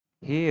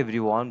Hey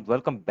everyone,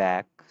 welcome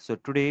back. So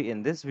today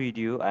in this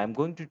video, I am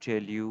going to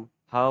tell you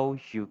how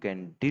you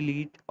can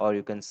delete or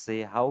you can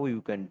say how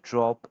you can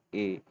drop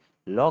a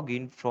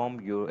login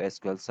from your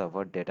SQL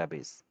Server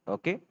database.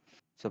 Okay.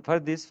 So for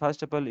this,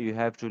 first of all, you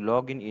have to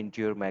log in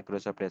into your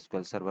Microsoft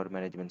SQL Server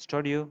Management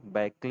Studio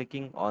by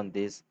clicking on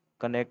this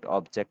Connect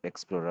Object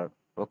Explorer.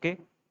 Okay.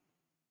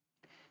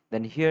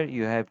 Then here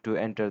you have to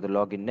enter the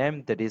login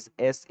name, that is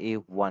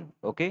SA1.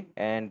 Okay.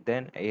 And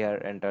then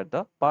here enter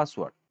the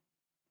password.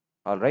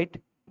 All right,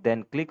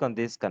 then click on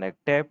this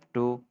connect tab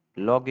to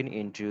log in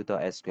into the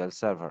SQL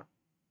server.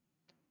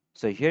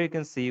 So here you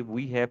can see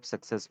we have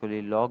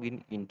successfully logged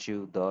in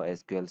into the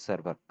SQL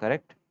server,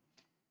 correct?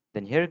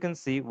 Then here you can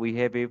see we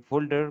have a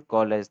folder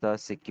called as the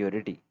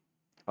security.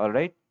 All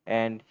right,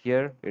 and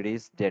here it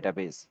is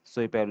database.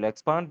 So if I will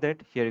expand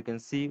that, here you can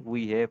see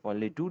we have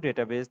only two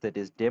database, that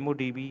is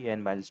DemoDB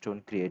and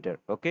Milestone Creator.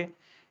 Okay,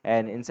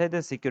 and inside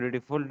the security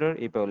folder,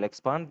 if I will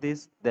expand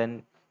this,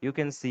 then you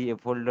can see a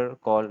folder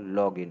called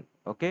login.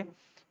 Okay,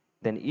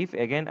 then if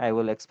again I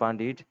will expand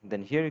it,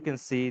 then here you can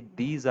see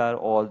these are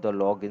all the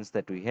logins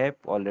that we have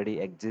already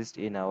exist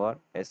in our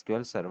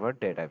SQL Server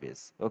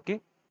database.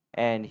 Okay,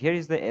 and here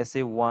is the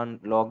SA1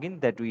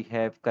 login that we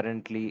have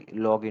currently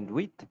logged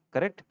with,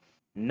 correct?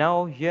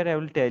 Now here I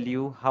will tell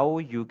you how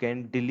you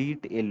can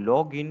delete a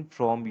login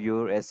from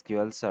your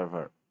SQL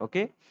Server.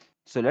 Okay,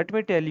 so let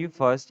me tell you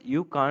first,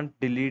 you can't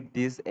delete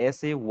this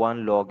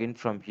SA1 login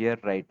from here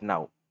right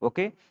now.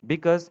 Okay,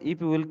 because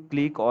if you will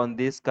click on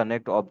this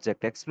Connect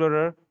Object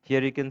Explorer,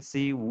 here you can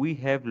see we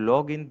have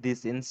logged in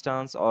this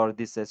instance or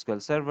this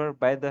SQL Server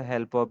by the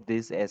help of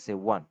this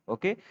SA1.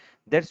 Okay,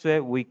 that's why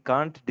we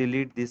can't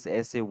delete this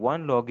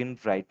SA1 login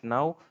right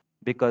now,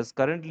 because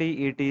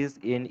currently it is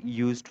in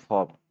used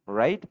form,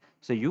 right?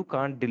 So you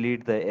can't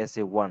delete the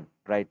SA1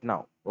 right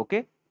now.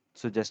 Okay,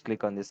 so just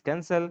click on this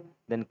cancel,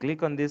 then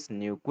click on this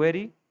new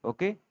query.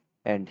 Okay,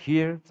 and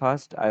here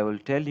first I will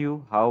tell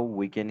you how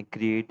we can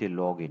create a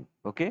login.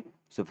 Okay,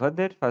 so for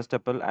that, first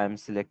of all, I am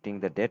selecting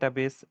the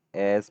database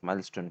as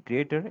milestone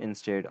creator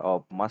instead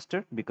of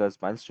master, because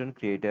milestone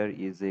creator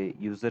is a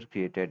user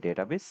created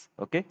database.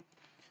 Okay,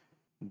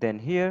 then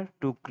here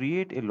to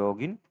create a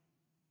login,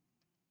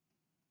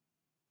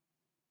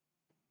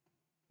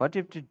 what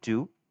you have to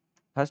do,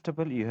 first of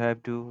all, you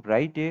have to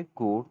write a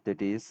code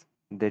that is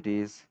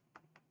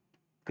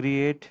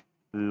create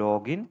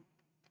login,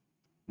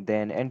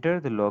 then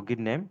enter the login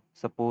name.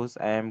 Suppose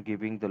I am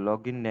giving the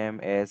login name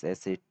as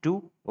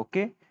SA2.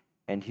 Okay,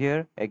 and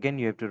here again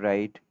you have to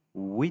write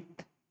with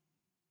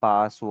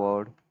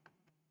password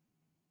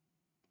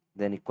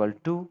then equal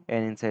to,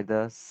 and inside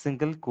the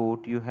single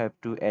quote you have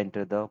to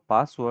enter the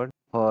password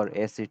for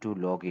SA2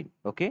 login.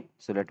 Okay,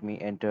 so let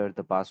me enter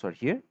the password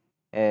here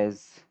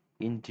as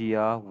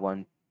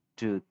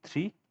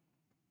India123.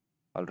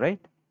 All right,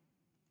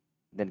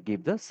 then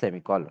give the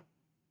semicolon.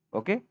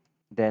 Okay,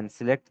 then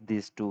select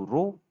these two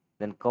row,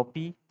 then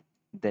copy,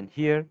 then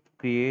here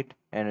create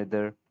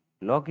another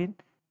login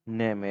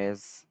name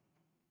as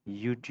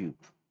YouTube.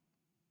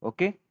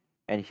 Okay,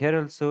 and here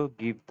also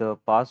give the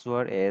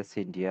password as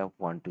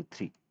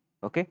India123.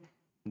 Okay,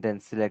 then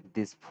select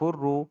this 4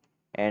 row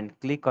and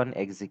click on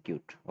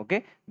execute.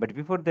 Okay, but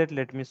before that,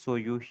 let me show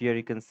you. Here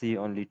you can see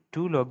only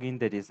two login,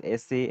 that is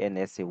SA and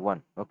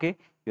SA1. Okay,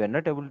 you are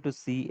not able to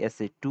see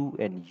SA2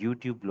 and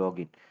YouTube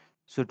login.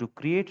 So to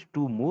create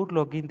two more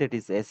login, that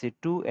is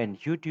SA2 and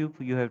YouTube,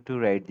 you have to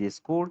write this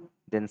code,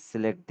 then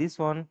select this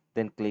one,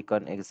 then click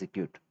on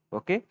execute.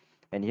 Okay,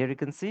 and here you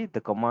can see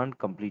the command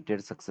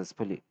completed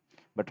successfully.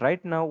 But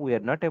right now we are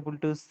not able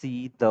to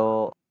see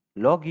the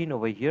login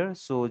over here,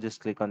 so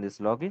just click on this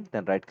login,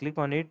 then right click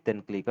on it,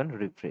 then click on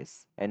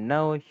refresh, and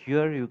now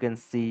here you can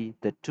see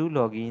the two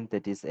login,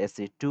 that is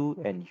SA2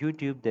 and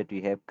YouTube, that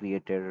we have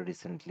created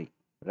recently,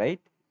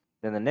 right?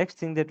 Then the next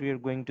thing that we are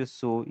going to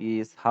show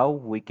is how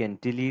we can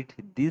delete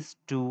these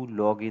two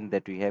login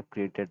that we have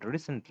created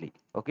recently.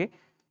 Okay,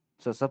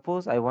 so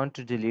suppose I want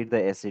to delete the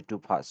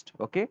SA2 first.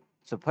 Okay,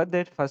 so for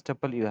that, first of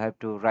all, you have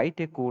to write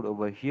a code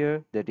over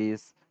here, that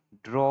is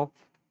drop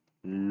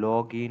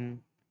login,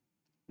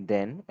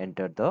 then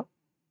enter the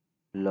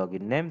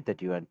login name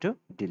that you want to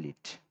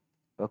delete.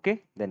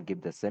 Okay, then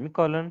give the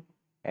semicolon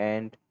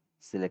and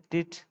select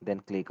it,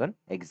 then click on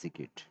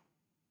execute.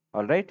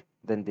 All right,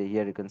 then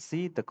here you can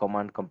see the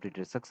command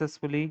completed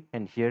successfully,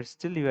 and here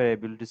still you are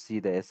able to see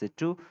the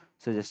SA2.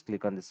 So just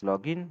click on this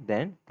login,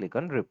 then click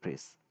on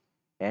refresh,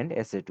 and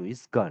SA2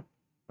 is gone,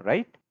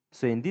 right?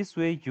 So in this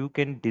way you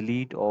can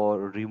delete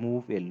or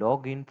remove a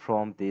login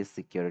from this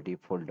security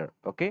folder.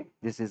 Okay,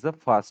 this is the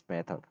first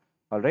method.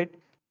 All right,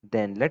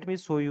 then let me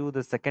show you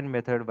the second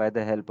method by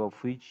the help of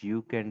which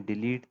you can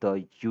delete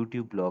the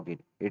YouTube login.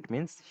 It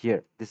means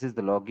here this is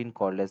the login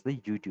called as the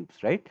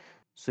YouTube's, right?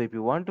 So if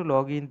you want to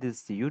log in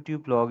this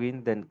YouTube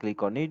login, then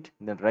click on it,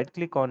 then right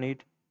click on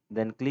it,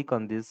 then click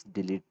on this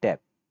delete tab.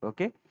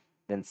 Okay,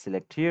 then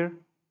select here,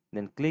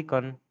 then click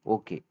on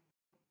OK,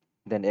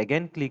 then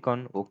again click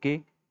on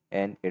OK,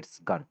 and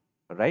it's gone,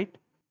 right?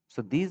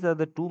 So these are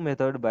the two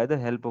methods by the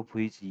help of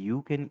which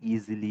you can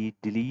easily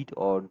delete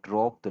or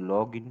drop the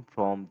login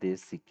from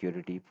this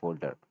security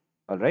folder.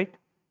 All right.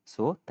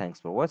 So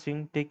thanks for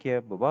watching. Take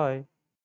care. Bye bye.